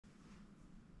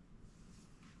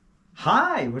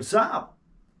Hi, what's up?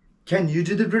 Can you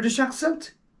do the British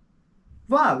accent?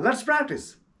 Well, let's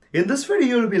practice. In this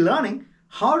video, you'll be learning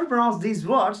how to pronounce these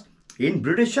words in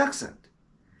British accent.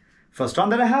 First one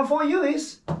that I have for you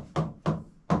is,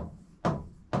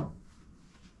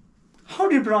 how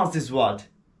do you pronounce this word?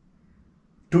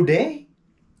 Today?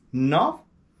 No.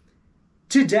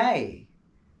 Today.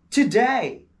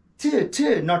 Today.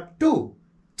 Not to.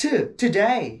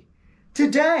 Today.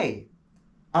 Today.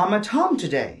 I'm at home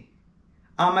today.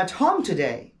 I'm at home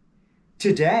today.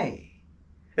 Today.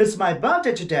 It's my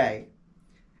birthday today.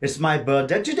 It's my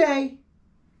birthday today.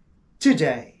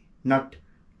 Today. Not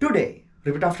today.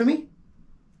 Repeat after me.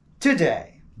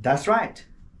 Today. That's right.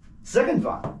 Second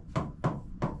one.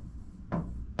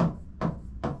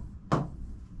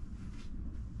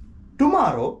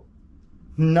 Tomorrow.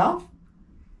 No.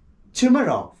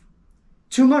 Tomorrow.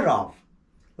 Tomorrow.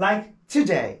 Like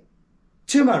today.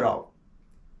 Tomorrow.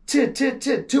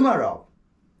 Tomorrow.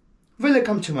 Will you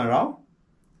come tomorrow?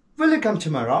 Will you come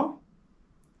tomorrow?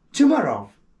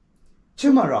 Tomorrow.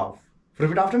 Tomorrow.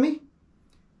 Repeat after me.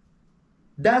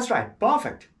 That's right.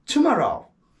 Perfect. Tomorrow.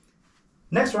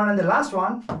 Next one and the last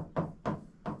one.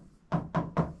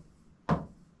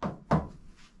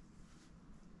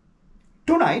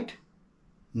 Tonight.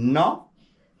 No.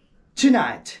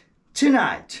 Tonight.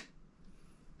 Tonight.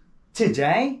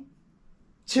 Today.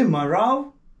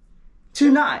 Tomorrow.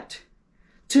 Tonight.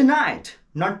 Tonight.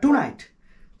 Not tonight.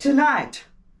 Tonight.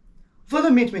 Will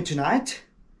you meet me tonight?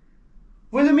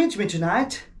 Will you meet me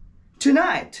tonight?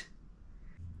 Tonight.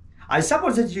 I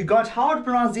suppose that you got how to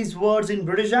pronounce these words in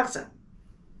British accent.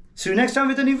 See you next time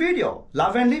with a new video.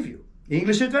 Love and leave you.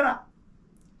 English with Vera.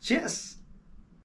 Cheers.